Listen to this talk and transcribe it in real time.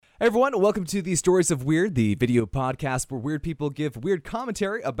Hey everyone, welcome to the Stories of Weird, the video podcast where weird people give weird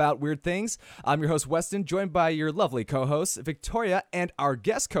commentary about weird things. I'm your host, Weston, joined by your lovely co-host, Victoria, and our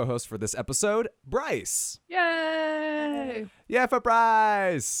guest co-host for this episode, Bryce. Yay! Yeah, for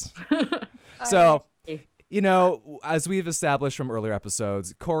Bryce! So, you know, as we've established from earlier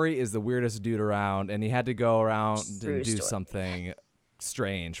episodes, Corey is the weirdest dude around, and he had to go around and do something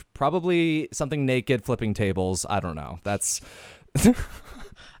strange. Probably something naked, flipping tables. I don't know. That's...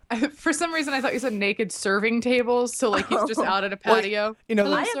 For some reason, I thought you said naked serving tables, so like he's just out at a patio. Well, you know,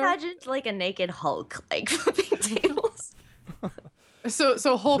 I imagined like a naked Hulk, like flipping tables.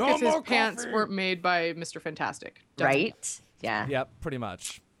 So Hulk, No if his more pants coffee. weren't made by Mr. Fantastic, Right? Yeah. Yep, pretty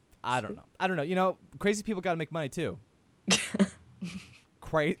much. I don't know. You know, crazy people got to make money too.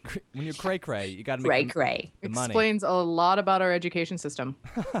 When you're cray, you got to make Cray. the money. Explains a lot about our education system.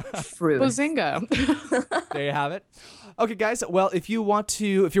 Fruit. Bazinga! There you have it. Okay, guys. Well, if you're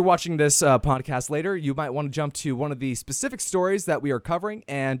watching this podcast later, you might want to jump to one of the specific stories that we are covering.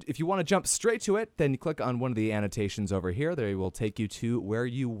 And if you want to jump straight to it, then you click on one of the annotations over here. They will take you to where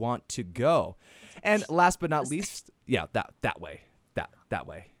you want to go. And last but not least, yeah, that way. That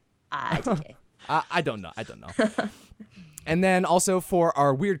way. Okay. I don't know. And then also for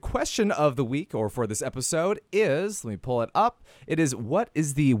our weird question of the week, or for this episode, let me pull it up. It is, what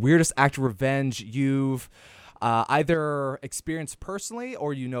is the weirdest act of revenge you've either experienced personally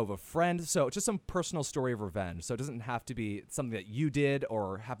or you know of a friend? So just some personal story of revenge. So it doesn't have to be something that you did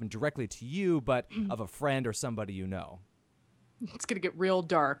or happened directly to you, but of a friend or somebody you know. It's gonna get real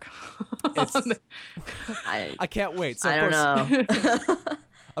dark. I can't wait. So I don't know.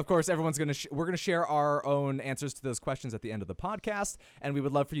 Of course, everyone's we're gonna share our own answers to those questions at the end of the podcast, and we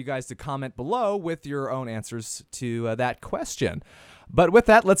would love for you guys to comment below with your own answers to that question. But with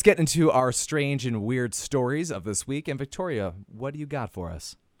that, let's get into our strange and weird stories of this week. And Victoria, what do you got for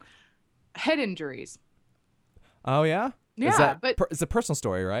us? Head injuries. Oh yeah, Yeah, but it's a personal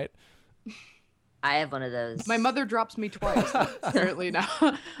story, right? I have one of those. my mother drops me twice. Apparently now.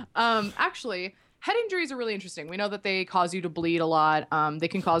 Actually. Head injuries are really interesting. We know that they cause you to bleed a lot. They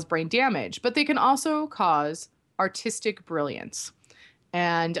can cause brain damage, but they can also cause artistic brilliance.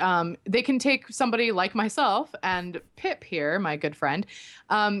 And they can take somebody like myself and Pip here, my good friend.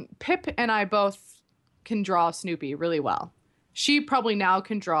 Pip and I both can draw Snoopy really well. She probably now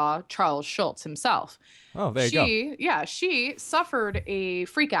can draw Charles Schultz himself. Oh, there you go. Yeah, she suffered a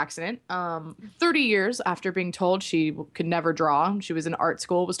freak accident 30 years after being told she could never draw. She was in art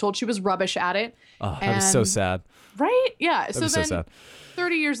school, was told she was rubbish at it. Oh, that was so sad. Right? Yeah. That was so sad.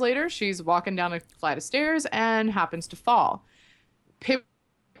 30 years later, she's walking down a flight of stairs and happens to fall. Pip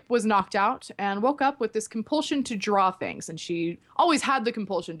was knocked out and woke up with this compulsion to draw things. And she always had the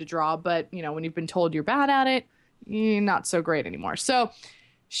compulsion to draw, but, you know, when you've been told you're bad at it, you're not so great anymore. So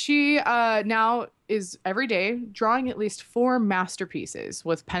she now is every day drawing at least 4 masterpieces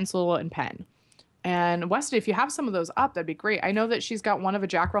with pencil and pen. And Weston, if you have some of those up, that'd be great. I know that she's got one of a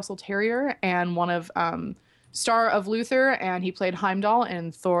Jack Russell Terrier and one of Star of Luther, and he played Heimdall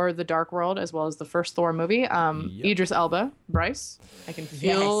in Thor: The Dark World, as well as the first Thor movie. Idris Elba, Bryce, I can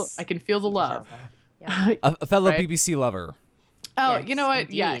feel the love. Yeah. A fellow Right? BBC lover. Oh, Yes, you know what?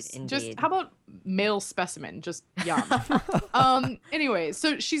 indeed, Yes. indeed. Just how about male specimen? Just yum. Anyway,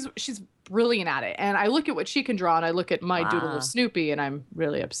 so she's brilliant at it. And I look at what she can draw and I look at my doodle Wow. of Snoopy and I'm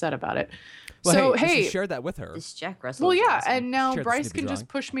really upset about it. Well, so hey, you hey, should share that with her. This Jack Russell. well, is yeah, awesome. and now Share the Bryce Snoopy can drawing. just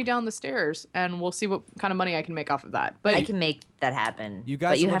push me down the stairs and we'll see what kind of money I can make off of that. But I can make that happen. You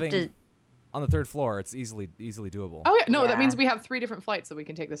guys but you are have living to. on the 3rd floor. It's easily doable. oh yeah, no, that Yeah. means we have 3 different flights that we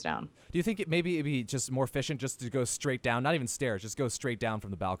can take this down. Do you think maybe it'd be just more efficient just to go straight down, not even stairs, just go straight down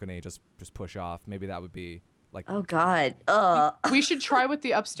from the balcony, just push off? Maybe that would be like. Oh God. We should try with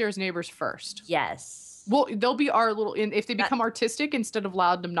the upstairs neighbors first. Yes. Well, they'll be our little. If they become artistic instead of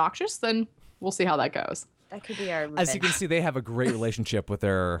loud and obnoxious, then we'll see how that goes. That could be our. As you can revenge. see, they have a great relationship with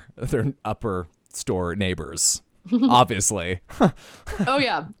their upper store neighbors. Obviously. Oh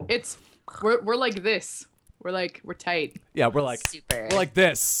yeah, we're like this. We're tight. Yeah, we're like Super.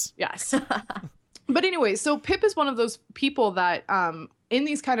 this. Yes. But anyway, so Pip is one of those people that in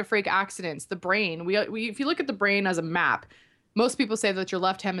these kind of freak accidents, the brain, we if you look at the brain as a map, most people say that your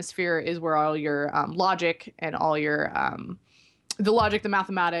left hemisphere is where all your logic and all your the logic, the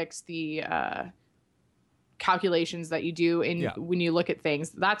mathematics, the calculations that you do when you look at things,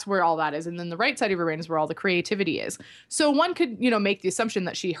 that's where all that is. And then the right side of your brain is where all the creativity is. So one could, make the assumption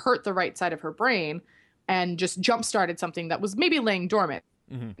that she hurt the right side of her brain and just jump-started something that was maybe laying dormant.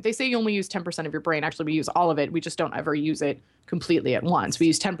 Mm-hmm. They say you only use 10% of your brain. Actually, we use all of it. We just don't ever use it completely at once. We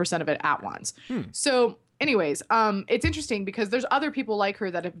use 10% of it at once. So anyways, it's interesting because there's other people like her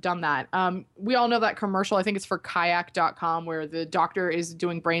that have done that. We all know that commercial. I think it's for kayak.com where the doctor is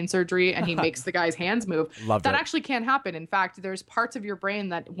doing brain surgery and he makes the guy's hands move. Loved that it. actually can happen. In fact, there's parts of your brain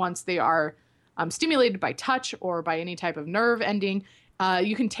that once they are stimulated by touch or by any type of nerve ending,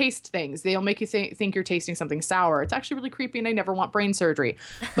 you can taste things. They'll make you think you're tasting something sour. It's actually really creepy, and I never want brain surgery.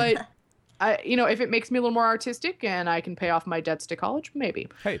 But if it makes me a little more artistic and I can pay off my debts to college, maybe.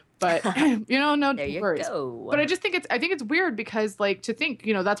 Hey. But no There you worries. go. But I think it's weird because like to think,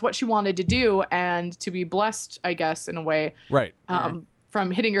 that's what she wanted to do and to be blessed, I guess, in a way. Right.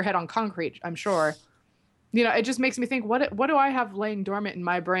 From hitting your head on concrete, I'm sure. It just makes me think, what do I have laying dormant in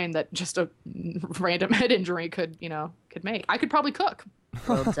my brain that just a random head injury could make? I could probably cook.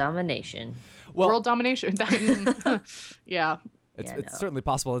 World domination. Well, World domination. Yeah. It's certainly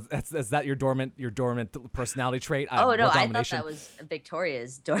possible. Is that your dormant personality trait? Oh no, world I domination? thought that was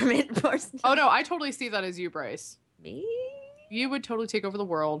Victoria's dormant person. Oh no, I totally see that as you, Bryce. Me? You would totally take over the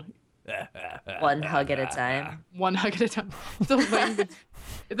world. One hug at a time. One hug at a time.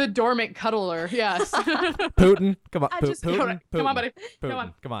 The dormant cuddler, yes. Putin, come on, Putin, come on, buddy.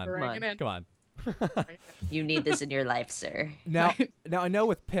 Putin, come on, Bring it in. come on. You need this in your life, sir. Now I know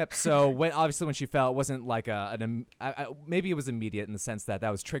with Pip. So when she fell, it wasn't like maybe it was immediate in the sense that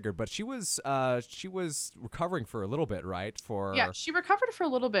was triggered, but she was recovering for a little bit, right? Yeah, she recovered for a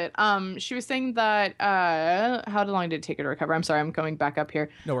little bit. She was saying that how long did it take her to recover? I'm sorry, I'm coming back up here.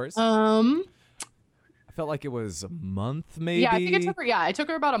 No worries. I felt like it was a month, maybe. Yeah, I think it took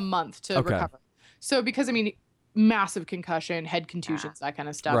her about a month to recover. So because massive concussion, head contusions, that kind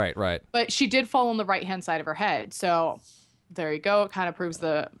of stuff. Right. But she did fall on the right-hand side of her head. So there you go. It kind of proves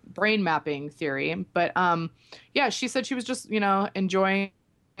the brain mapping theory. But she said she was just, enjoying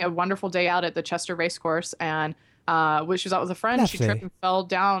a wonderful day out at the Chester Racecourse. And when she was out with a friend, she tripped and fell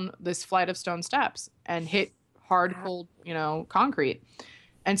down this flight of stone steps and hit hard, cold, concrete.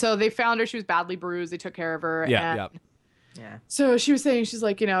 And so they found her. She was badly bruised. They took care of her. Yeah. So she was saying, she's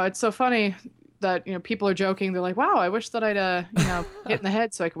like, it's so funny that people are joking. They're like, wow, I wish that I'd hit in the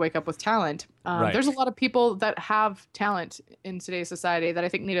head so I could wake up with talent. There's a lot of people that have talent in today's society that I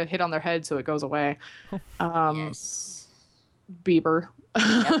think need a hit on their head so it goes away. Yes. Bieber.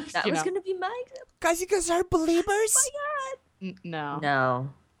 Yep, that was gonna be my guys. You guys are believers. Oh my No. God. No.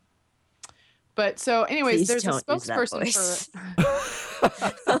 But so, anyways, Please there's a don't use that spokesperson voice.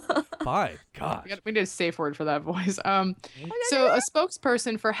 My gosh. we need a safe word for that voice. So a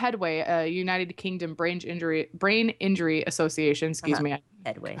spokesperson for Headway, a United Kingdom Brain Injury Association, Headway.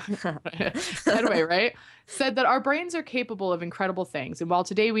 Headway, right? Said that our brains are capable of incredible things. And while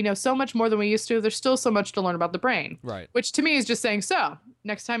today we know so much more than we used to, there's still so much to learn about the brain. Right. Which to me is just saying, so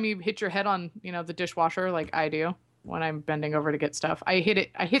next time you hit your head on, the dishwasher like I do when I'm bending over to get stuff, I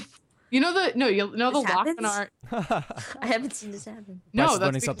hit the lock in our. I haven't seen this happen. No,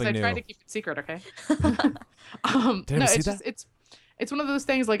 that's because I tried to keep it secret. Okay. It's one of those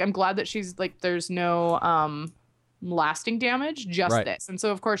things. Like I'm glad that she's like there's no lasting damage, just this. And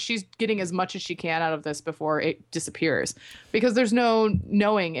so of course she's getting as much as she can out of this before it disappears, because there's no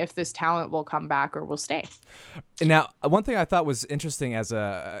knowing if this talent will come back or will stay. And now, one thing I thought was interesting as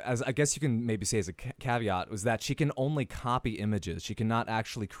I guess you can maybe say as a caveat was that she can only copy images. She cannot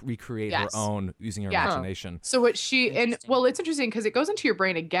actually recreate her own using her imagination. So what it's interesting because it goes into your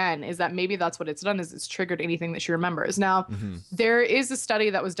brain again, is that maybe that's what it's done, is it's triggered anything that she remembers. Now, there is a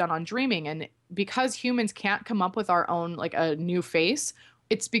study that was done on dreaming, and because humans can't come up with our own like a new face,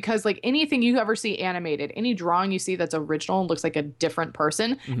 it's because like anything you ever see animated, any drawing you see that's original and looks like a different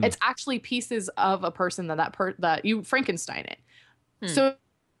person, it's actually pieces of a person that you Frankenstein it. So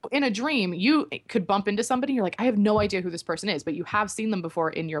in a dream, you could bump into somebody, you're like, I have no idea who this person is, but you have seen them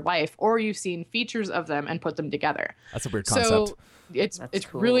before in your life, or you've seen features of them and put them together. That's a weird concept. So it's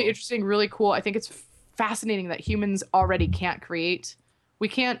cool. Really interesting, really cool. I think it's fascinating that humans already can't create. We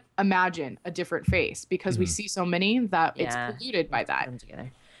can't imagine a different face because we see so many that it's polluted by that.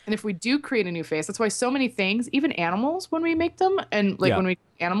 And if we do create a new face, that's why so many things, even animals, when we make them, and like when we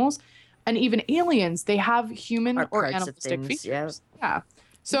animals, and even aliens, they have human or animalistic features. Yeah.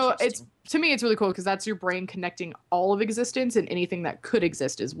 So to me, it's really cool because that's your brain connecting all of existence and anything that could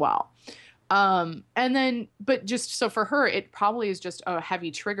exist as well. But just so for her, it probably is just a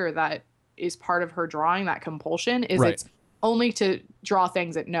heavy trigger that is part of her drawing, that compulsion is it's only to draw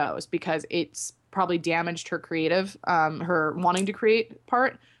things it knows, because it's probably damaged her creative, her wanting to create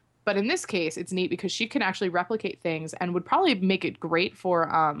part. But in this case, it's neat because she can actually replicate things and would probably make it great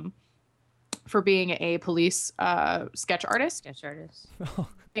for being a police sketch artist.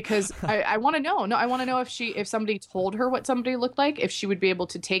 Because I want to know. No, I want to know if somebody told her what somebody looked like, if she would be able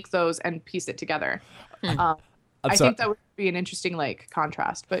to take those and piece it together. I sorry. think that would be an interesting like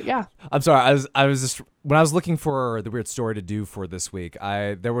contrast. But yeah. I'm sorry. I was just when I was looking for the weird story to do for this week.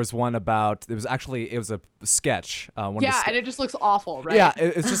 There was one about it was a sketch. And it just looks awful, right? Yeah,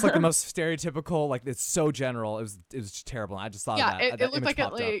 it's just like the most stereotypical. Like it's so general. It was just terrible. I just thought of that. It looked like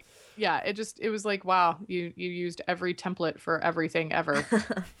it was like, wow, you used every template for everything ever.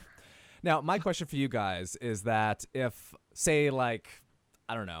 Now, my question for you guys is that if, say, like,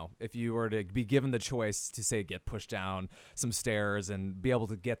 I don't know, if you were to be given the choice to, say, get pushed down some stairs and be able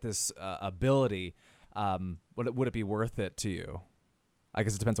to get this ability, would it be worth it to you? I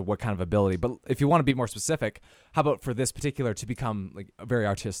guess it depends on what kind of ability. But if you want to be more specific, how about for this particular to become like very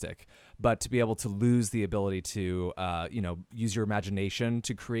artistic, but to be able to lose the ability to, use your imagination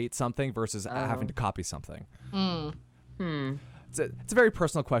to create something versus having to copy something? It's a very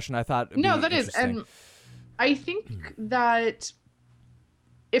personal question. I thought that is, and I think that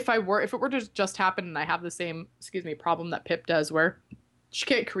if it were to just happen and I have the same problem that Pip does, where she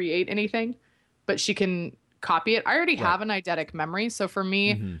can't create anything, but she can copy it. I already have an eidetic memory, so for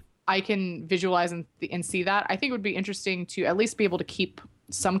me, I can visualize and see that. I think it would be interesting to at least be able to keep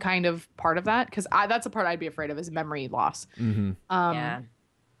some kind of part of that, because that's a part I'd be afraid of, is memory loss.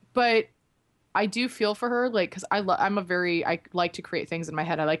 But I do feel for her, like, because I like to create things in my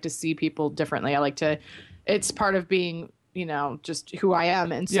head. I like to see people differently. It's part of being, just who I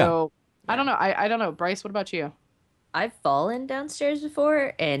am. And so I don't know. I don't know. Bryce, what about you? I've fallen downstairs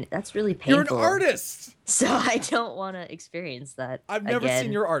before, and that's really painful. You're an artist! So I don't want to experience that I've never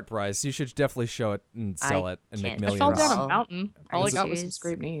seen your art, Bryce. You should definitely show it and sell it and make millions. I fell down a mountain. All I got was some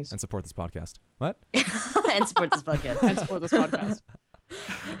scraped knees. And support this podcast. What? And support this podcast. And support this podcast.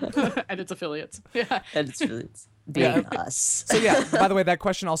 And its affiliates. Yeah. And its affiliates. Being us. So yeah, by the way, that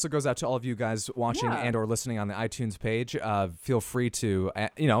question also goes out to all of you guys watching and or listening on the iTunes page. Feel free to,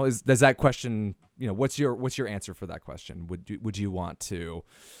 does that question, what's your answer for that question? Would you want to,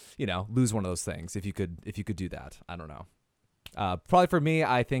 lose one of those things if you could do that? I don't know. Probably for me,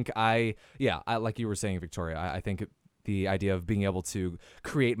 I think I like you were saying, Victoria, I think the idea of being able to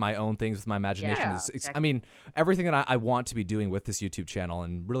create my own things with my imagination is, exactly. I mean, everything that I want to be doing with this YouTube channel,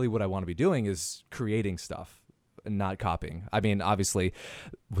 and really what I want to be doing is creating stuff and not copying. I mean, obviously,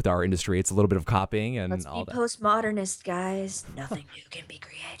 with our industry, it's a little bit of copying and Let's all be that. Postmodernist, guys. Nothing new can be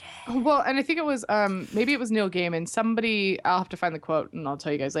created. Well, and I think it was maybe it was Neil Gaiman. Somebody, I'll have to find the quote and I'll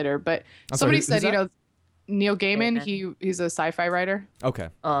tell you guys later. But somebody said, Neil Gaiman, he's a sci-fi writer. Okay.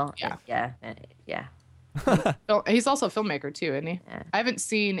 Oh, yeah. He's also a filmmaker too, isn't he? Yeah. I haven't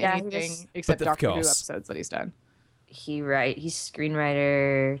seen anything except Doctor Who episodes that he's done. He's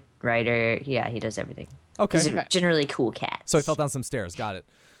screenwriter, writer. Yeah, he does everything. Okay. He's a generally cool cat. So he fell down some stairs. Got it.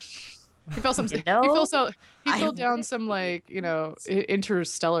 He fell he fell down some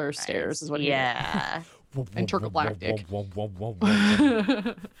interstellar stairs is what he did. Intergalactic. But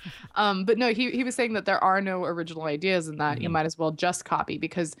no, he was saying that there are no original ideas and that you might as well just copy,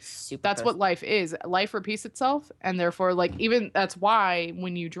 because that's what life is. Life repeats itself, and therefore, even that's why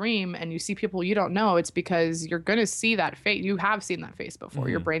when you dream and you see people you don't know, it's because you're gonna see that face. You have seen that face before.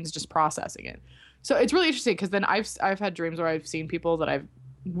 Your brain's just processing it. So it's really interesting, because then I've had dreams where I've seen people that I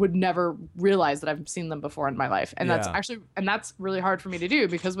would never realize that I've seen them before in my life. And that's really hard for me to do,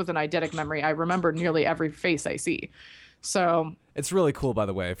 because with an eidetic memory, I remember nearly every face I see. So it's really cool, by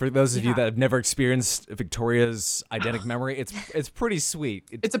the way, for those of you that have never experienced Victoria's eidetic memory. It's pretty sweet.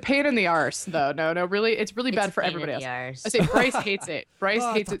 It's a pain in the arse, though. No, really, it's really bad for everybody else. I say Bryce hates it. Bryce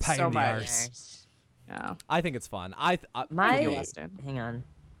hates it so much. Yeah, I think it's fun. Hang on.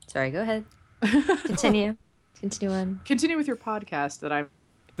 Sorry, go ahead. Continue on. Continue with your podcast that I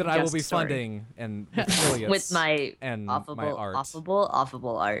will be funding and affiliates with my my art.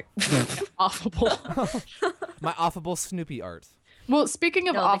 Offable art. Affable. My affable Snoopy art. Well, speaking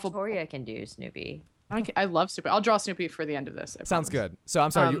of affable, Victoria can do Snoopy. I love Snoopy. I'll draw Snoopy for the end of this. Sounds good. So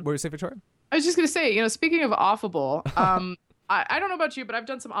I'm sorry, what were you saying, Victoria? I was just gonna say, speaking of affable, I don't know about you, but I've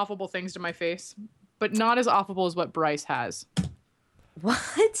done some affable things to my face, but not as affable as what Bryce has.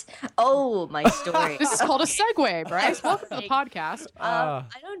 What? Oh, my story. This is called a segue, Bryce. Welcome to the podcast. I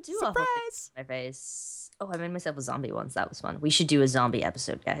don't do awful things to my face. Oh, I made myself a zombie once. That was fun. We should do a zombie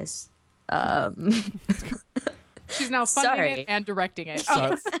episode, guys. She's now funding it and directing it.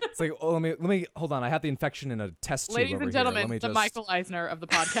 So it's like, let me hold on. I have the infection in a test tube. Ladies and gentlemen, Michael Eisner of the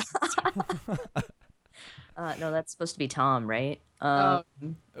podcast. No, that's supposed to be Tom, right? Well,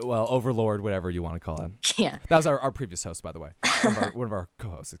 Overlord, whatever you want to call him. Yeah. That was our previous host, by the way. One of our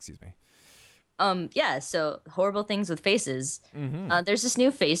co-hosts, excuse me. Yeah, so horrible things with faces. There's this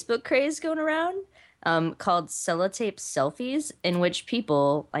new Facebook craze going around called Sellotape Selfies, in which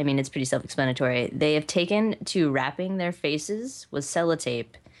people, I mean, it's pretty self-explanatory, they have taken to wrapping their faces with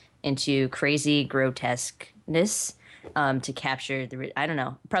sellotape into crazy grotesqueness to capture I don't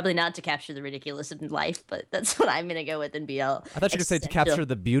know, probably not to capture the ridiculous of life, but that's what I'm going to go with and be all I thought you could say to capture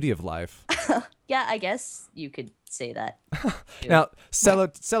the beauty of life. Yeah, I guess you could say that. Now,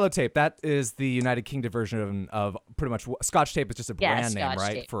 sellotape, that is the United Kingdom version of pretty much Scotch tape is just a brand name,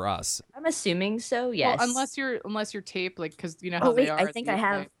 right? Tape. For us. I'm assuming so, yes. Well, unless you're tape, like, because you know how they are. I think I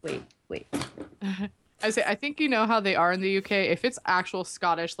have. Wait. I think you know how they are in the UK. If it's actual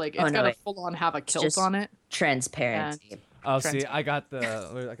Scottish, like it's gotta full on have a kilt on it. Transparent. Oh, see, I got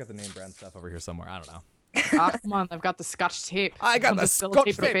the name brand stuff over here somewhere. I don't know. Come on, I've got the Scotch tape. I got the Scotch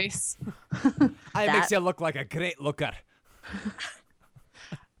tape. Face. I makes you look like a great looker.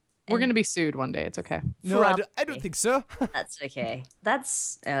 We're gonna be sued one day. It's okay. No, I don't think so. That's okay.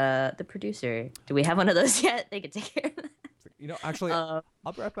 That's the producer. Do we have one of those yet? They could take care of that. You know, actually, I'll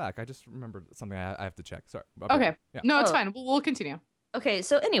be right back. I just remembered something I have to check. Sorry. Okay. Yeah. No, it's fine. We'll continue. Okay.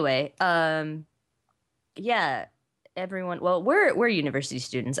 So anyway, yeah. Everyone, well, we're university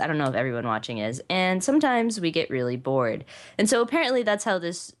students. I don't know if everyone watching is, and sometimes we get really bored. And so apparently that's how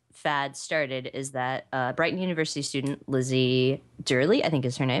this fad started, is that Brighton University student Lizzie Durley, I think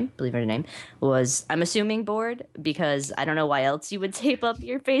is her name, believe her name, was, I'm assuming, bored, because I don't know why else you would tape up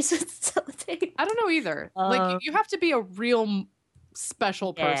your face with sellotape. I don't know either. Like, you have to be a real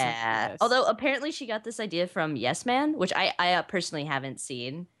special person. Yeah. Although apparently she got this idea from Yes Man, which I personally haven't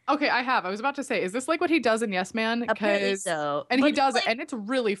seen. Okay, I have. I was about to say, is this like what he does in Yes Man? Apparently so. And he does it, and it's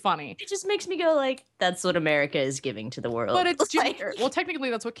really funny. It just makes me go like, that's what America is giving to the world. But it's Jim. Well, technically,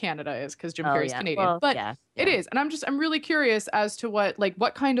 that's what Canada is, because Jim Carrey's Canadian. Well, but it is, and I'm really curious as to what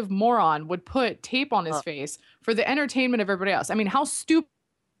kind of moron would put tape on his face for the entertainment of everybody else. I mean, how stupid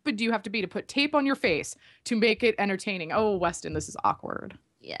do you have to be to put tape on your face to make it entertaining? Oh, Weston, this is awkward.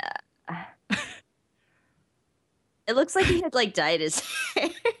 Yeah. It looks like he had like dyed his hair.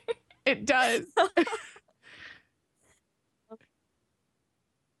 It does.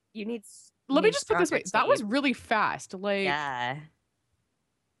 Let me just put this way. That was really fast. Like, yeah.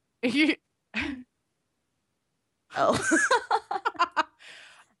 At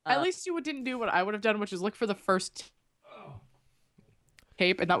least you didn't do what I would have done, which is look for the first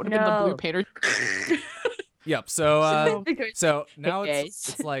tape, and that would have been the blue painter. Yep. So now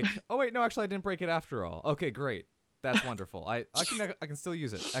it's like, oh wait, no, actually I didn't break it after all. Okay, great. That's wonderful. I can still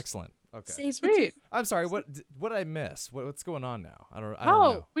use it. Excellent. Okay. Sweet. I'm sorry. What did I miss? What's going on now? I don't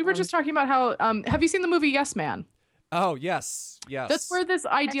know. We were just talking about how. Have you seen the movie Yes Man? Oh yes. That's where this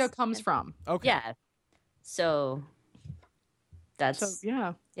idea comes from. Okay. Yeah. So.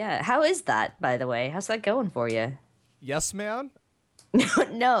 Yeah. How is that, by the way? How's that going for you? Yes, man.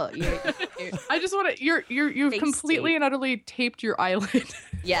 No. I just want to. You've completely and utterly taped your eyelid.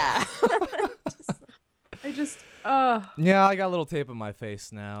 Yeah. Yeah, I got a little tape on my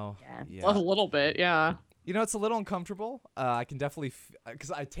face now. Yeah. A little bit, yeah. You know, it's a little uncomfortable. I can definitely,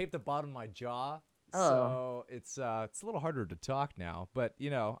 because I taped the bottom of my jaw, so it's a little harder to talk now. But you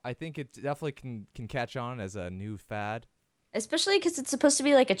know, I think it definitely can catch on as a new fad. Especially because it's supposed to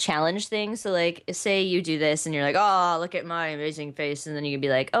be like a challenge thing. So like, say you do this and you're like, oh, look at my amazing face, and then you can be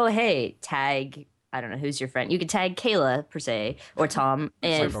like, oh, hey, tag. I don't know, who's your friend? You could tag Kayla, per se, or Tom,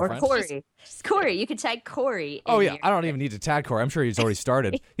 or Corey. Corey, you could tag Corey. Oh, yeah, I don't even need to tag Corey. I'm sure he's already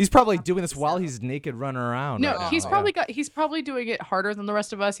started. He's probably doing this while he's naked running around. No, right he's probably doing it harder than the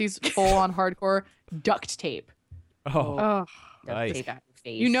rest of us. He's full on hardcore duct tape. Oh, nice.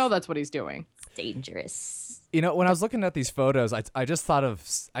 You know that's what he's doing. It's dangerous. You know, when I was looking at these photos, I just thought of,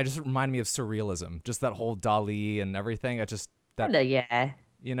 reminded me of surrealism. Just that whole Dali and everything. Yeah.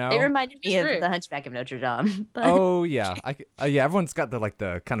 You know, it reminded me of the Hunchback of Notre Dame. But... Oh yeah, yeah. Everyone's got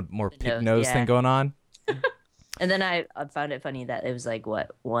the kind of more pig nose thing going on. And then I found it funny that it was like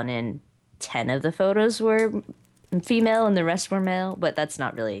 1 in 10 of the photos were female and the rest were male. But that's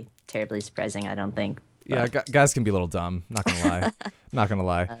not really terribly surprising, I don't think. Yeah, guys can be a little dumb. Not gonna lie. Not gonna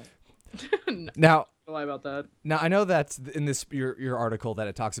lie. Now. Lie about that. Now I know that in this your article that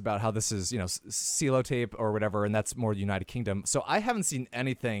it talks about how this is, you know, sellotape or whatever, and that's more the United Kingdom. So I haven't seen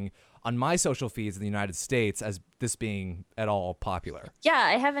anything on my social feeds in the United States as this being at all popular. Yeah,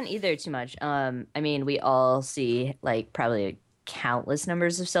 I haven't either too much. I mean, we all see like probably countless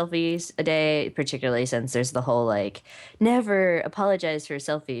numbers of selfies a day, particularly since there's the whole like never apologize for a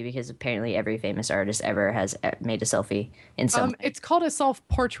selfie, because apparently every famous artist ever has made a selfie in some it's called a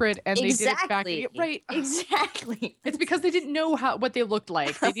self-portrait, and they did it back right. Exactly. It's because they didn't know what they looked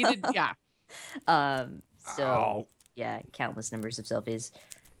like. They needed yeah. Yeah, countless numbers of selfies.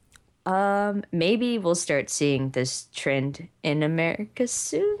 Maybe we'll start seeing this trend in America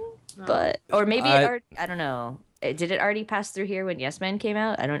soon, No. but or maybe I- it already, I don't know. Did it already pass through here when Yes Man came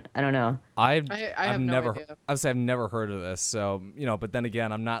out? I don't know. I've I I've have no never idea. I've never heard of this. So but then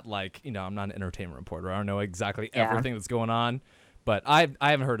again, I'm not like I'm not an entertainment reporter. I don't know exactly Yeah. everything that's going on, but I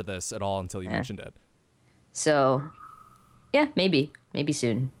haven't heard of this at all until you mentioned it. So, yeah, maybe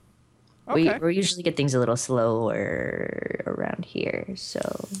soon. Okay. We usually get things a little slower around here, so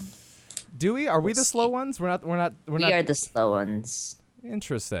Do we? Are we the slow ones? We're not. we are the slow ones.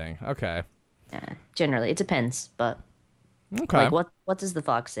 Interesting. Okay. Yeah, generally, it depends, but Okay. like what does the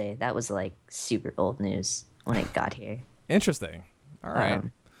fox say? That was like super old news when it got here. Interesting. All right.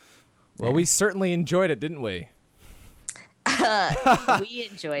 Um, Well, we certainly enjoyed it, didn't we? We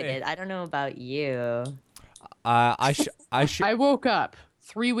enjoyed it. I don't know about you. I should. I woke up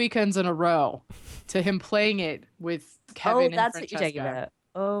 3 weekends in a row to him playing it with Kevin Oh, and that's what you're talking Francesca.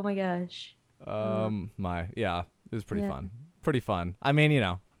 about. Oh my gosh. Yeah, it was pretty Yeah. fun. Pretty fun. I mean,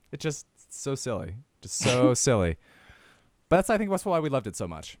 it's just so silly, just so silly. But that's, I think, that's why we loved it so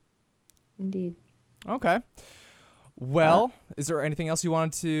much. Indeed. Okay. Well, is there anything else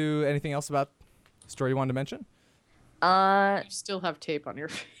about the story you wanted to mention? You still have tape on your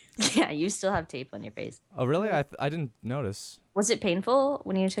face. Yeah, you still have tape on your face. Oh, really? I didn't notice. Was it painful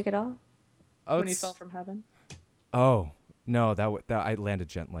when you took it off? Oh, When he fell from heaven. Oh no, that I landed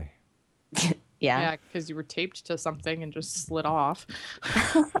gently. Yeah. Yeah, because you were taped to something and just slid off.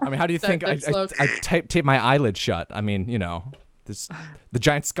 I mean, how do you think I slow- taped my eyelid shut? I mean, this the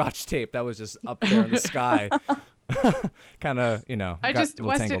giant Scotch tape that was just up there in the sky, kind of, I got just, a little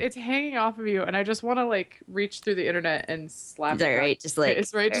Weston, tangled. it's hanging off of you, and I just want to like reach through the internet and slap Is that it. right? Just like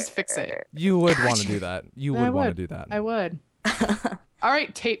It's right. Just fix it. You would want to do that. You I would want to would. do that. I would. All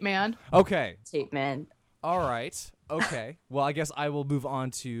right, tape man. Okay. tape, man. All right. Okay. Well, I guess I will move on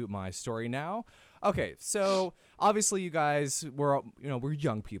to my story now. Okay. So obviously, you guys, we're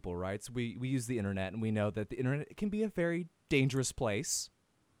young people, right? So we use the internet, and we know that the internet can be a very dangerous place.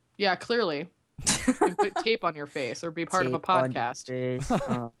 Yeah, clearly. You can put tape on your face or be part of a Tape on podcast. your face.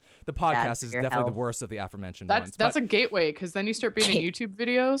 Oh. The Bad podcast for is your definitely health. the worst of the aforementioned That's ones. that's but a gateway, because then you start being in YouTube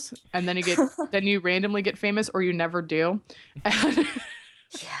videos, and then you randomly get famous, or you never do. And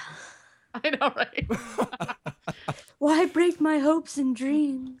Yeah. I know, right? Why break my hopes and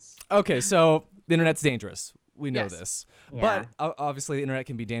dreams? okay, so the internet's dangerous. We know Yes. this. Yeah. But obviously, the internet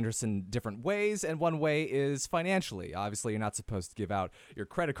can be dangerous in different ways, and one way is financially. Obviously, you're not supposed to give out your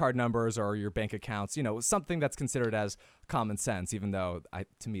credit card numbers or your bank accounts, something that's considered as common sense, even though,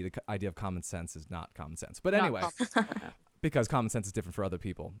 to me, the idea of common sense is not common sense. But Not anyway, common. because common sense is different for other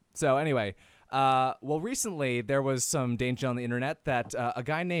people. So anyway, recently there was some danger on the internet that a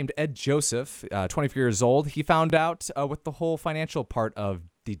guy named Ed Joseph, 24 years old, he found out with the whole financial part of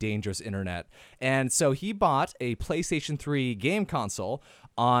the dangerous internet. And so he bought a PlayStation 3 game console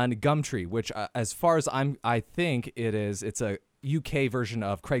on Gumtree, which as far as I think it's a UK version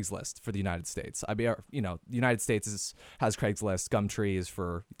of Craigslist for the United States. I mean, the United States has Craigslist. Gumtree is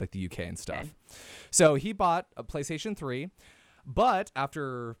for like the UK and stuff. Okay. So he bought a PlayStation 3, but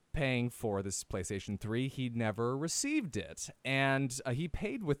after paying for this PlayStation 3, he never received it. And he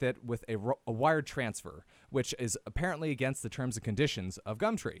paid with it with a wired transfer, which is apparently against the terms and conditions of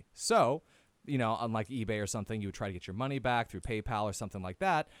Gumtree. So, unlike eBay or something, you would try to get your money back through PayPal or something like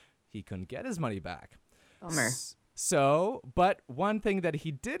that. He couldn't get his money back. Bummer. So, but one thing that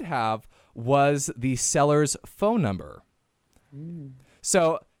he did have was the seller's phone number.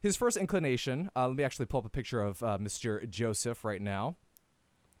 So his first inclination, let me actually pull up a picture of Mr. Joseph right now.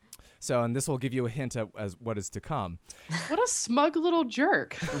 So, and this will give you a hint as what is to come. What a smug little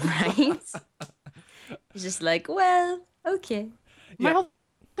jerk. Right? He's just like, well, okay. My Yeah. whole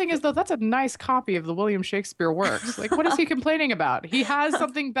thing is, though, that's a nice copy of the William Shakespeare works. Like, what is he complaining about? He has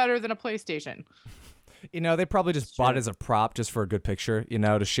something better than a PlayStation. They probably just bought it as a prop just for a good picture,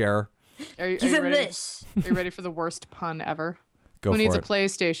 to share. Are you Give him ready? this. Are you ready for the worst pun ever? Go Who for needs it. a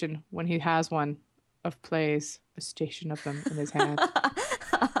PlayStation when he has one of plays, a station of them in his hand?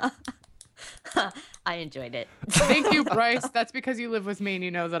 I enjoyed it. Thank you, Bryce. That's because you live with me and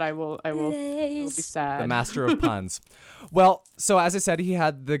you know that I will be sad. The master of puns. Well, so as I said, he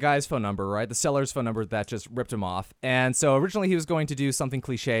had the guy's phone number, right? The seller's phone number that just ripped him off. And so originally he was going to do something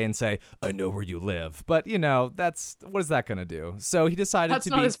cliche and say, I know where you live. But, what is that going to do? So he decided That's to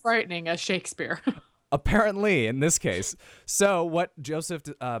not be... as frightening as Shakespeare. Apparently, in this case. So what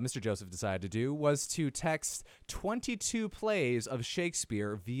Mr. Joseph decided to do was to text 22 plays of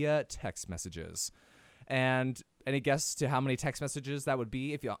Shakespeare via text messages. And any guess to how many text messages that would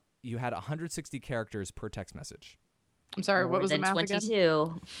be if you had 160 characters per text message? I'm sorry, what More was the than math 22.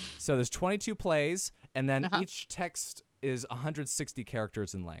 again? So there's 22 plays, and then Uh-huh. each text is 160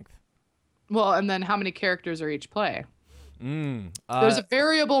 characters in length. Well, and then how many characters are each play? There's There's a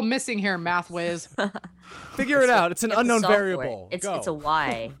variable missing here, math whiz. figure it out. It's an You have to unknown solve for it. variable. It's Go. a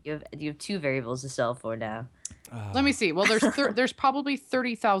y. You have two variables to solve for now. Let me see. Well, there's probably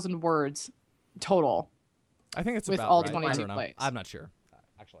 30,000 words total. I think it's with about all right. 22 I don't know. plays. I'm not sure,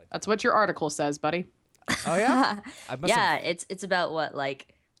 actually. That's what your article says, buddy. Oh yeah. I must Yeah, have- it's about what,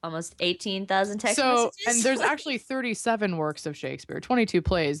 like almost 18,000 text So, messages. and there's actually 37 works of Shakespeare, 22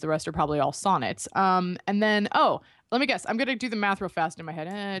 plays. The rest are probably all sonnets. And then, let me guess. I'm going to do the math real fast in my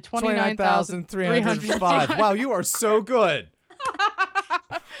head. 29,305. Wow, you are so good.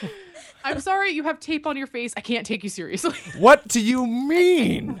 I'm sorry, you have tape on your face. I can't take you seriously. What do you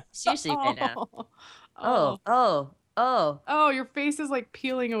mean? seriously right now. Oh. Oh. Oh, your face is like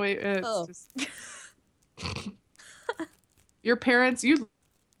peeling away. Oh. Just... Your parents, you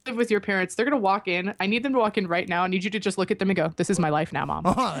live with your parents. They're going to walk in. I need them to walk in right now. I need you to just look at them and go, this is my life now, Mom.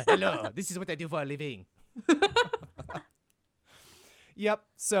 Oh, hello. This is what I do for a living. Yep.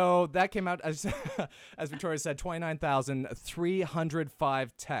 So that came out as Victoria said,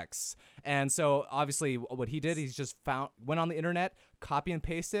 29,305 texts. And so obviously what he did, he's just went on the internet, copy and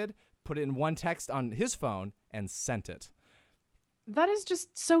pasted, put it in one text on his phone and sent it. That is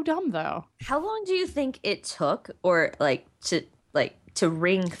just so dumb, though. How long do you think it took, or to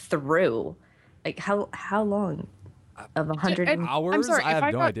ring through? Like how long? Of 100 hours? I'm sorry, I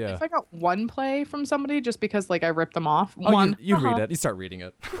have no idea. If I got one play from somebody just because like I ripped them off, Oh, one, you read it. You start reading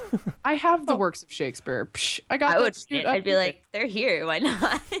it. I have the works of Shakespeare. Psh, I got. I that would. shit I'd be up. like, they're here. Why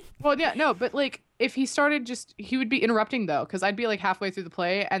not? Well, yeah, no, but like if he started he would be interrupting though, because I'd be like halfway through the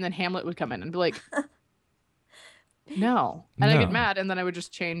play and then Hamlet would come in and be like, no, and I get No. mad and then I would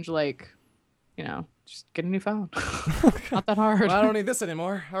just change just get a new phone. Not that hard. Well, I don't need this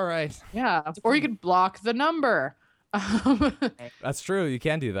anymore. All right. Yeah, or you could block the number. That's true. You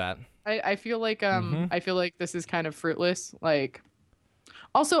can do that. I feel like I feel like this is kind of fruitless. Like,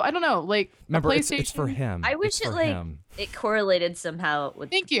 also I don't know. Like, Remember, a it's for PlayStation- him. I wish It's it for like him. it correlated somehow with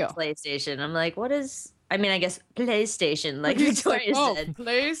Thank you. PlayStation. I'm like, what is? I mean, I guess PlayStation, like He's like, Victoria oh, said,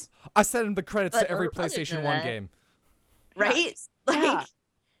 plays. I sent him the credits But to every other than PlayStation 1 that- game. right? Yeah. Like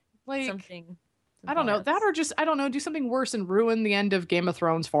Like, something. I don't know. else. That or just I don't know. Do something worse and ruin the end of Game of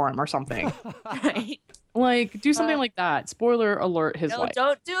Thrones for him or something. Right? Like, do something like that. Spoiler alert: his No, life.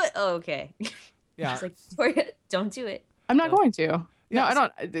 don't do it. Oh, okay. Yeah. It's like Victoria, don't do it. I'm not No. going to. No, Yeah, I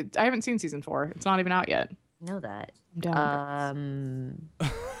don't. I haven't seen season 4. It's not even out yet. Know that. I'm down.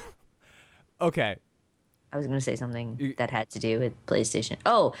 Okay. I was gonna say something You- that had to do with PlayStation.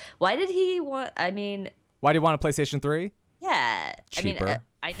 Oh, why did he want? I mean, Why do you want a PlayStation 3? yeah. I mean, Cheaper.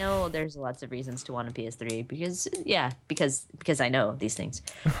 I know there's lots of reasons to want a PS3 because I know these things.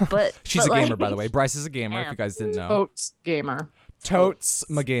 But She's but a gamer, like, by the way. Bryce is a gamer, if Damn. you guys didn't know. Totes gamer. Totes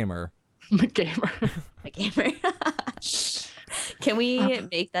my gamer. Gamer. A gamer. Can we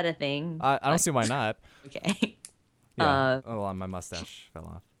make that a thing? I don't see why not. Okay. Yeah. My mustache fell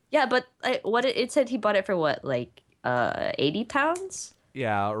off. Yeah, but it said he bought it for what, like 80 pounds?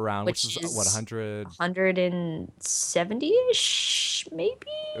 Yeah, around, which Which is what, is 100? 170-ish, maybe?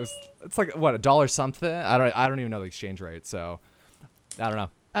 It's like, what, $1 something? I don't even know the exchange rate, so I don't know.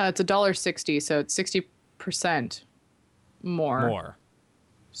 It's $1.60, so it's 60% more. More.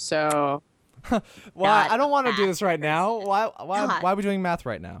 So Why? God, I don't want to do this right math. now. Why God. are we doing math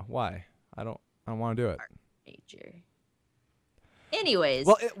right now? Why? I don't want to do it. Major. Anyways,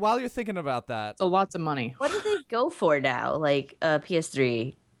 Well, while you're thinking about that, so lots of money. what do they go for now? Like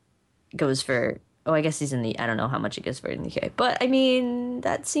PS3 goes for, oh, I guess he's in the, I don't know how much it goes for in the UK. But I mean,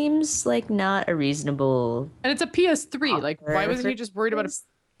 that seems like not a reasonable And it's a PS3. Like, why wasn't he for just worried about a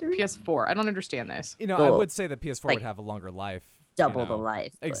PS3? PS4? I don't understand this. I Well, would say that PS4 would like, have a longer life. double the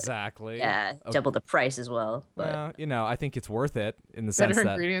life. but- Exactly. Yeah, Of- double the price as well. But Well, I think it's worth it in the sense Better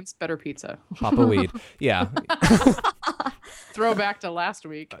that ingredients, better pizza. Papa Weed. Yeah, Throw back to last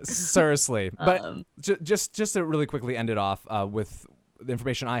week. seriously. But Um, just to really quickly end it off with the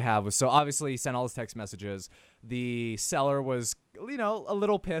information I have was, so obviously he sent all his text messages. The seller was, a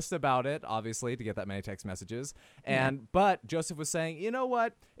little pissed about it, obviously, to get that many text messages. But Joseph was saying, you know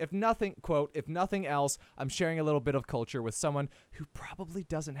what? If nothing, quote, if nothing else, I'm sharing a little bit of culture with someone who probably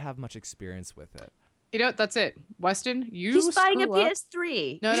doesn't have much experience with it. That's it. Weston, you he's buying a screw up.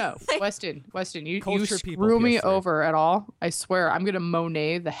 PS3. No, Weston, you Culture people screw me PS3. over at all. I swear, I'm gonna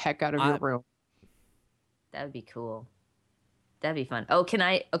Monet the heck out of your I- room. That would be cool. That'd be fun. Oh,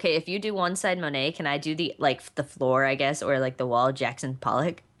 okay, if you do one side Monet, can I do the floor, I guess, or like the wall Jackson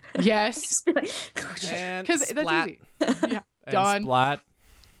Pollock? Yes. And Because that's splat. easy. Yeah. And Done. splat.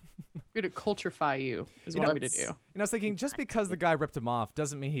 I'm going to culturify you is what I'm going to do. You know, I was thinking, just because the guy ripped him off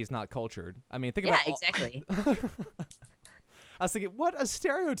doesn't mean he's not cultured. I mean, think Yeah, about exactly. I was thinking, what a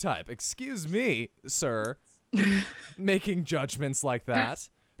stereotype. Excuse me, sir, making judgments like that.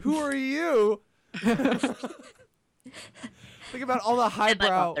 Who are you? Think about all the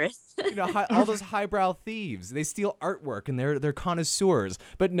highbrow, all those highbrow thieves. They steal artwork and they're connoisseurs.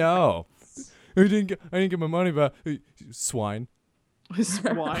 But no, I didn't get my money back. Swine.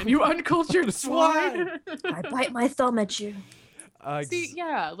 Swine. You uncultured swine. I bite my thumb at you. See,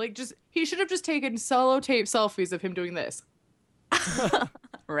 yeah, like he should have just taken sellotape selfies of him doing this.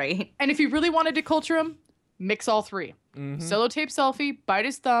 Right. And if you really wanted to culture him, mix all three. Sellotape selfie, bite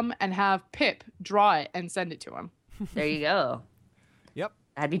his thumb, and have Pip draw it and send it to him. There you go. Yep.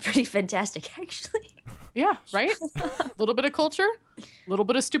 That'd be pretty fantastic, actually. Yeah, right? A little bit of culture, a little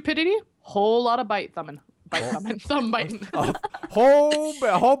bit of stupidity, whole lot of thumb biting. A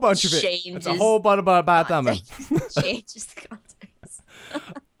whole bunch of it. Changes. It's a whole bunch of bad thumbing. Changes the context.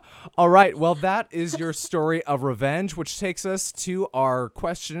 All right. Well, that is your story of revenge, which takes us to our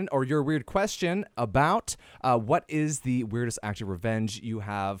question, or your weird question about what is the weirdest act of revenge you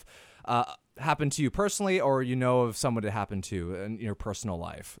have happened to you personally, or you know of someone it happened to in your personal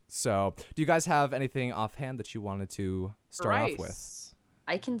life. So do you guys have anything offhand that you wanted to start off with?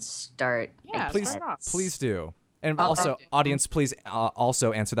 I can start. Yeah, Please do. And also, audience, please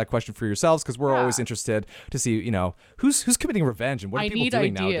also answer that question for yourselves, because we're always interested to see, who's committing revenge and what are people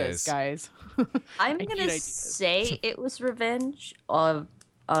doing nowadays. Guys. I'm gonna say it was revenge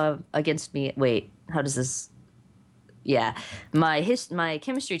against me. Wait, how does this? Yeah, my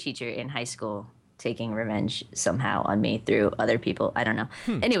chemistry teacher in high school taking revenge somehow on me through other people. I don't know.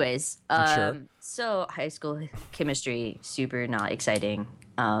 Anyways, Sure. So high school chemistry, super not exciting.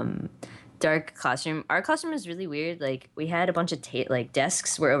 Dark classroom. Our classroom is really weird. Like, we had a bunch of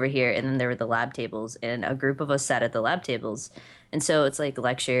desks were over here, and then there were the lab tables, and a group of us sat at the lab tables. And so it's like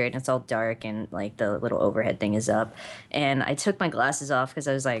lecture, and it's all dark, and like the little overhead thing is up. And I took my glasses off because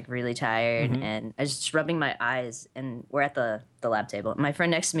I was like really tired, and I was just rubbing my eyes, and we're at the lab table. My friend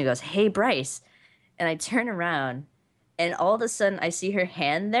next to me goes, "Hey, Bryce." And I turn around, and all of a sudden I see her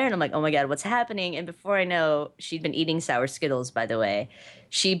hand there, and I'm like, oh my God, what's happening? And before I know, she'd been eating sour Skittles, by the way.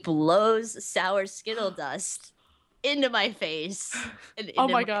 She blows sour Skittle dust into my face. And Oh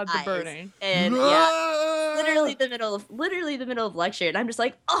into my God, eyes. the burning. And yeah, literally the middle of lecture. And I'm just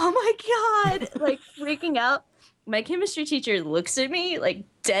like, oh my God, like freaking out. My chemistry teacher looks at me, like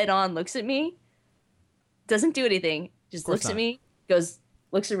dead on looks at me, doesn't do anything, just looks at me,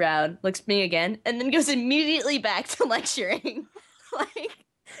 looks around, looks at me again, and then goes immediately back to lecturing. Like,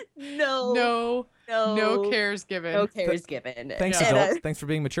 no cares given. No cares given. Thanks, adults. Thanks for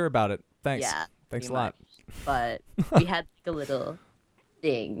being mature about it. Thanks. Yeah. Thanks a lot. But we had like a little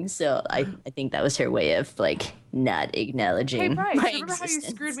thing, so I think that was her way of like not acknowledging Hey, Bryce, my remember how you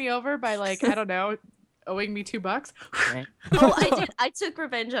existence. screwed me over by like, I don't know, owing me $2? Right. Oh, I did. I took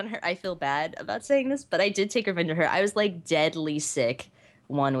revenge on her. I feel bad about saying this, but I did take revenge on her. I was like deadly sick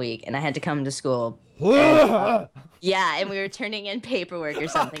one week, and I had to come to school. Yeah, and we were turning in paperwork or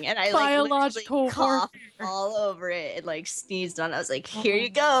something, and I like Biological coughed all over it and like sneezed on it. I was like, "Here you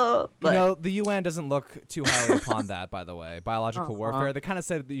go." But the UN doesn't look too highly upon that, by the way. Biological warfare. They kind of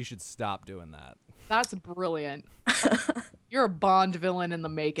said that you should stop doing that. That's brilliant. You're a Bond villain in the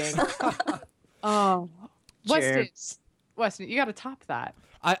making. Oh, Weston, you got to top that.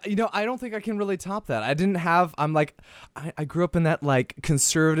 I don't think I can really top that. I grew up in that like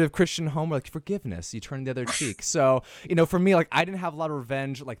conservative Christian home where like forgiveness, you turn the other cheek. So, for me, like I didn't have a lot of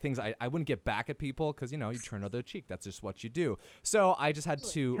revenge, like things I wouldn't get back at people because, you turn the other cheek. That's just what you do. So I just had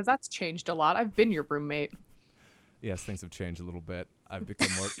to. Because that's changed a lot. I've been your roommate. Yes, things have changed a little bit. I've become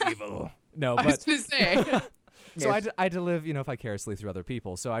more evil. No, I was but. going to say. So I had to live, vicariously through other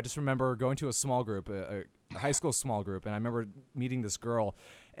people. So I just remember going to a small group, a high school small group, and I remember meeting this girl,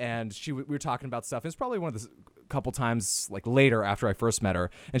 and we were talking about stuff. It was probably one of the couple times like later after I first met her,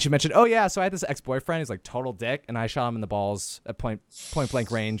 and she mentioned, "Oh yeah, so I had this ex-boyfriend. He's like total dick, and I shot him in the balls at point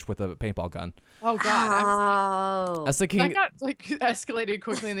blank range with a paintball gun." Oh God! Oh, I was thinking that got like escalated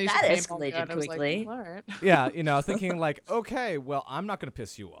quickly, and they that just escalated quickly. All right. Yeah, thinking like, okay, well, I'm not gonna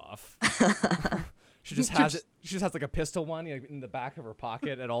piss you off. She just has it. She just has like a pistol one in the back of her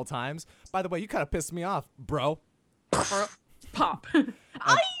pocket at all times. By the way, you kind of pissed me off, bro. Pop.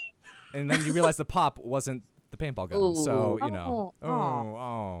 And then you realize the pop wasn't the paintball gun. Ooh. So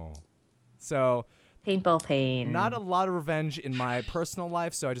So Paintball pain. not a lot of revenge in my personal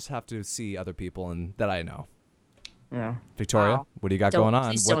life. So I just have to see other people and that I know. Yeah. Victoria, Wow. what do you got going on?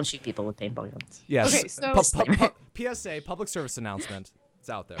 Please don't shoot people with paintball guns. Yes. Okay, so- PSA, public service announcement. It's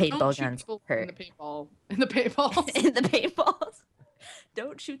out there. Paintball Don't shoot guns people hurt. in the paintball. In the paintballs. In the paintballs.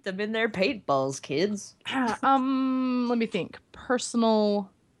 Don't shoot them in their paintballs, kids. Let me think. Personal.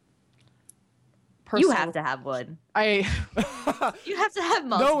 You have to have one. You have to have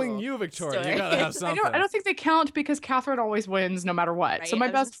multiple. Knowing you, Victoria, you gotta have something. I don't think they count because Catherine always wins no matter what. Right, So my I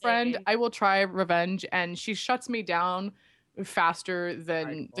was best just friend, saying. I will try revenge, and she shuts me down faster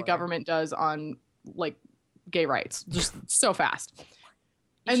than the Hardcore. government does on like gay rights, just so fast. You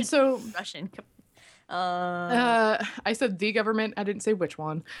And should so Russian. I said the government. I didn't say which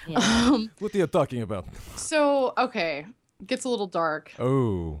one. Yeah. What are you talking about? So okay, gets a little dark.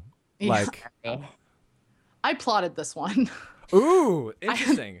 Oh, Yeah. like, I plotted this one. ooh,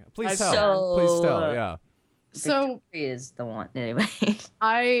 interesting. Please tell. So- Please tell. Yeah. So Victoria is the one anyway.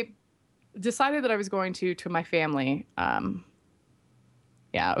 I decided that I was going to my family.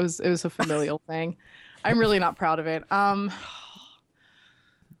 Yeah, it was a familial thing. I'm really not proud of it.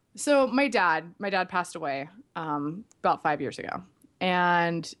 So my dad passed away about 5 years ago,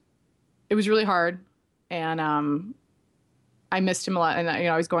 and it was really hard, and I missed him a lot. And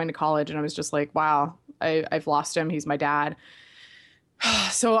I was going to college, and I was just like, wow, I've lost him. He's my dad.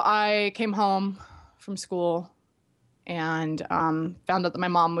 So I came home from school and found out that my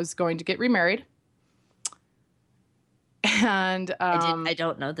mom was going to get remarried. And I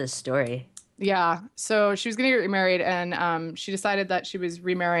don't know this story. yeah, so she was going to get remarried, and she decided that she was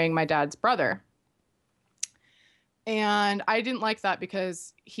remarrying my dad's brother. And I didn't like that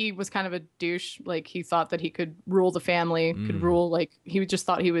because he was kind of a douche. Like, he thought that he could rule the family, could rule, like, he just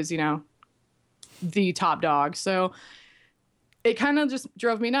thought he was, the top dog. So it kind of just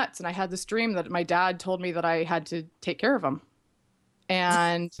drove me nuts. And I had this dream that my dad told me that I had to take care of him.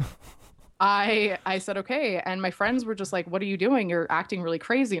 And I said, okay. And my friends were just like, what are you doing? You're acting really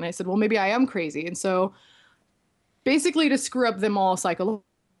crazy. And I said, well, maybe I am crazy. And so basically, to screw up them all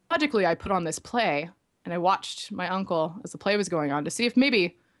psychologically, I put on this play, and I watched my uncle as the play was going on to see if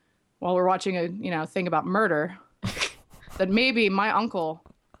maybe while we're watching a, thing about murder, that maybe my uncle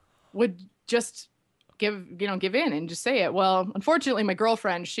would just give in and just say it. Well, unfortunately, my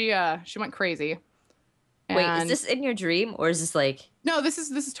girlfriend, she went crazy. Wait, is And- this in your dream or is this like? No, this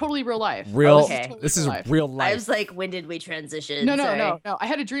is totally real life. Okay. This is life. real I life. was like, when did we transition? No. Sorry. I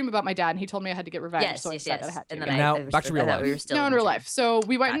had a dream about my dad, and he told me I had to get revenge. Yes, so I yes, decided I yes. had to. And then And now, I back to real thought we life. were still No, in the real dream. life. So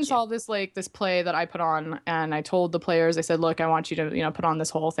we went and Gotcha. saw this play that I put on, and I told the players, I said, look, I want you to put on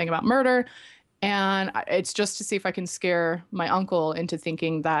this whole thing about murder, and it's just to see if I can scare my uncle into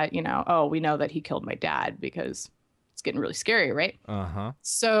thinking that oh, we know that he killed my dad, because it's getting really scary, right? Uh-huh.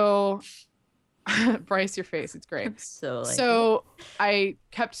 So Bryce, your face, it's great. So I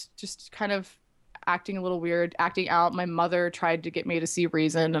kept just kind of acting a little weird, acting out. My mother tried to get me to see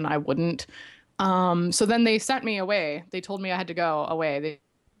reason, and I wouldn't. So then they sent me away. They told me I had to go away. They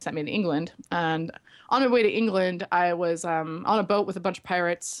sent me to England. And on my way to England, I was on a boat with a bunch of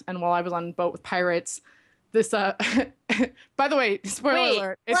pirates. And while I was on a boat with pirates, this, by the way, spoiler Wait,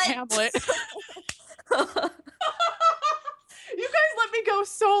 alert, it's what? Hamlet. You guys let me go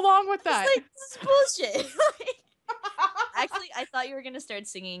so long with that. It's like, this is bullshit. Actually, I thought you were gonna start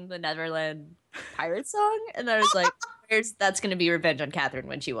singing the Neverland pirate song, and I was like, that's gonna be revenge on Catherine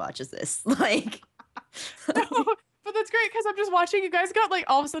when she watches this. Like, No, but that's great because I'm just watching. You guys got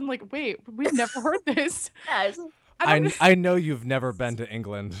all of a sudden wait, we've never heard this. yeah, it's- I know you've never been to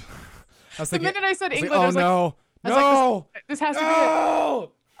England. I was The thinking, minute I said I was England, like, I was like, no, I was like, no, this has to be it.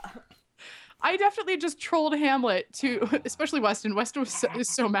 no. I definitely just trolled Hamlet to, especially Weston. Weston is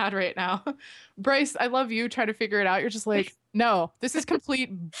so mad right now. Bryce, I love you trying to figure it out. You're just like, no, this is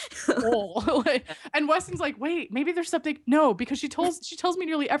complete bull. And Weston's like, wait, maybe there's something. No, because she tells me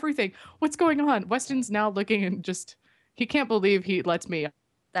nearly everything. What's going on? Weston's now looking and just, he can't believe he lets me.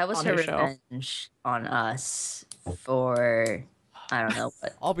 that was On her her show. revenge on us for I don't know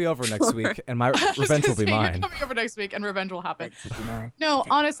what. I'll be over next week, and my I was revenge will gonna be say, mine. You're coming over next week and revenge will happen. No. No,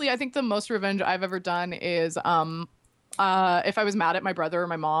 honestly, I think the most revenge I've ever done is if I was mad at my brother or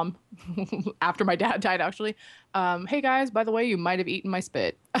my mom after my dad died, actually. Hey guys, by the way, you might have eaten my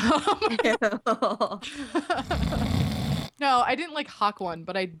spit. No, I didn't hawk one,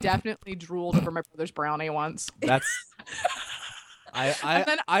 but I definitely drooled over my brother's brownie once. That's. And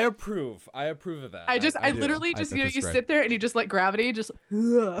then- I approve. I approve of that. I do. literally just, think you that's great. sit there and you just let gravity just.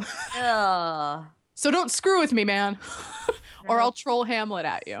 Ugh. So don't screw with me, man, or No. I'll troll Hamlet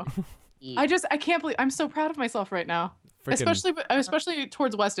at you. I can't believe, I'm so proud of myself right now. Frickin- Especially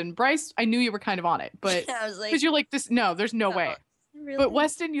towards Weston. Bryce, I knew you were kind of on it, but I was like, because you're like this. No, there's no way. Really? But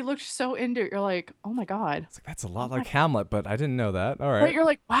Weston, you looked so into it. You're like, oh my god. It's like, that's a lot like Hamlet, but I didn't know that. All right. But you're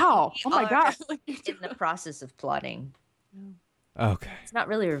like, wow. Oh my are god. Like, in the process of plotting. Okay. It's not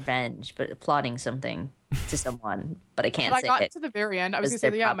really revenge, but plotting something to someone. But I can't But I say got it. to the very end. I was gonna Because say,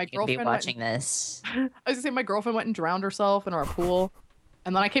 they're yeah, my probably gonna be girlfriend. watching this. I was gonna say my girlfriend went and drowned herself in our pool,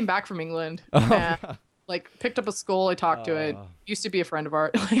 and then I came back from England Oh, and God. like picked up a skull. I talked to it. Used to be a friend of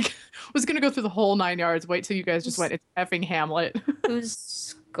ours. Like was gonna go through the whole 9 yards. Wait till you guys just went. It's effing Hamlet. Whose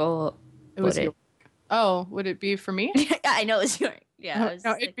skull? It was would York. Oh, would it be for me? I know it's York. Yeah. I was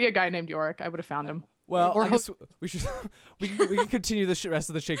No, like, it'd be a guy named York. I would have found him. Well, Or I guess we should we can continue the rest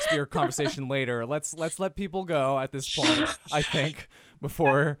of the Shakespeare conversation later. Let's let people go at this point, I think,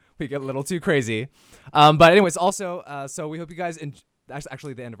 before we get a little too crazy. But anyways, also, so we hope you guys. That's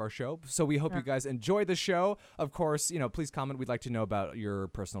actually the end of our show. So we hope you guys enjoyed the show. Of course, please comment. We'd like to know about your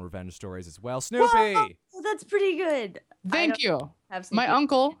personal revenge stories as well. Snoopy. Whoa, that's pretty good. Thank you. Have My Snoopy.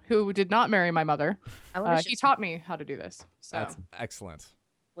 uncle, who did not marry my mother, I wanna he show taught me how to do this. So That's excellent.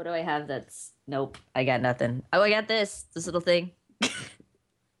 What do I have that's... Nope, I got nothing. Oh, I got this little thing.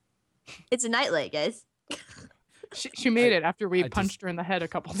 It's a nightlight, guys. she made it after we I punched her in the head a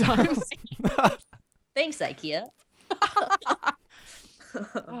couple times. Thanks, IKEA.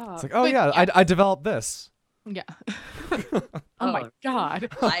 It's like, oh yeah, I developed this. Yeah. Oh my Oh. god.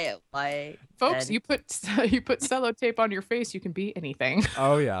 Why? Folks, then- you put sellotape on your face, you can be anything.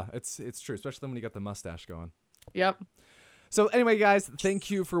 Oh yeah, it's true, especially when you got the mustache going. Yep. So anyway, guys,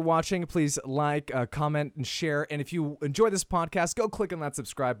 thank you for watching. Please like, comment, and share. And if you enjoy this podcast, go click on that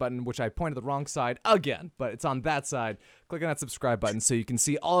subscribe button, which I pointed the wrong side again, but it's on that side. Click on that subscribe button so you can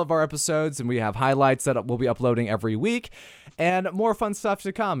see all of our episodes, and we have highlights that we'll be uploading every week, and more fun stuff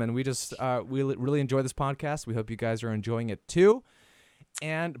to come. And we just we really enjoy this podcast. We hope you guys are enjoying it too.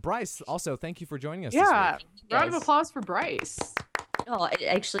 And Bryce, also, thank you for joining us. Yeah. This week. Round of guys. applause for Bryce. Oh, it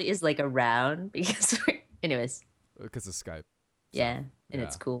actually is like a round because anyways, Because of Skype. yeah, and Yeah.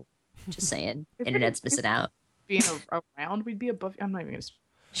 it's cool. Just saying, internet's missing out. Being around, we'd be above. I'm not even gonna.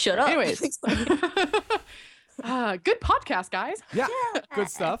 Shut up. Anyways. Good podcast, guys. Yeah, good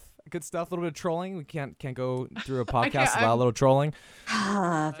stuff. Good stuff. A little bit of trolling. We can't go through a podcast can't- without a little trolling.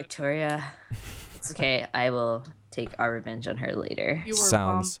 Victoria. It's okay. I will take our revenge on her later. You were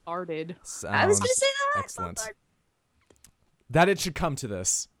Sounds- bombarded. I was Sounds gonna say that. excellent. That it should come to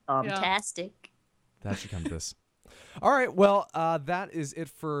this. Fantastic. That should come to this. All right. Well, that is it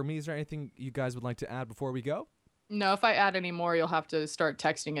for me. Is there anything you guys would like to add before we go? No, if I add any more, you'll have to start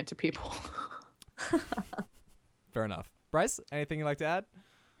texting it to people. Fair enough. Bryce, anything you'd like to add?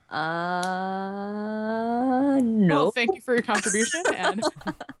 No. Well, thank you for your contribution. And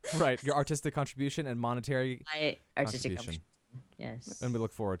Right. Your artistic contribution and monetary My artistic contribution. Yes. And we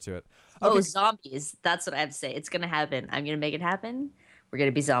look forward to it. Oh, Okay. zombies. That's what I have to say. It's going to happen. I'm going to make it happen. We're going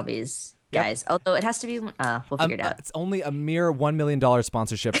to be zombies, Yep. guys. Although it has to be, we'll figure it out. It's only a mere $1 million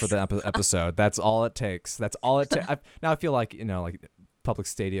sponsorship for the episode. That's all it takes. That's all it takes. Now I feel like, like public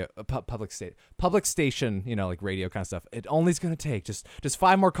station, like radio kind of stuff. It only is going to take just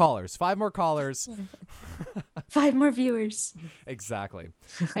 5 more callers. 5 more callers. 5 more viewers. Exactly.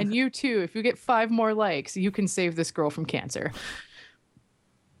 and you too, if you get 5 more likes, you can save this girl from cancer.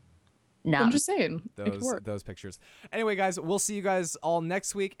 No. I'm just saying. It could work. Those pictures. Anyway, guys, we'll see you guys all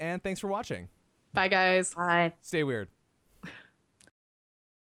next week, and thanks for watching. Bye, guys. Bye. Stay weird.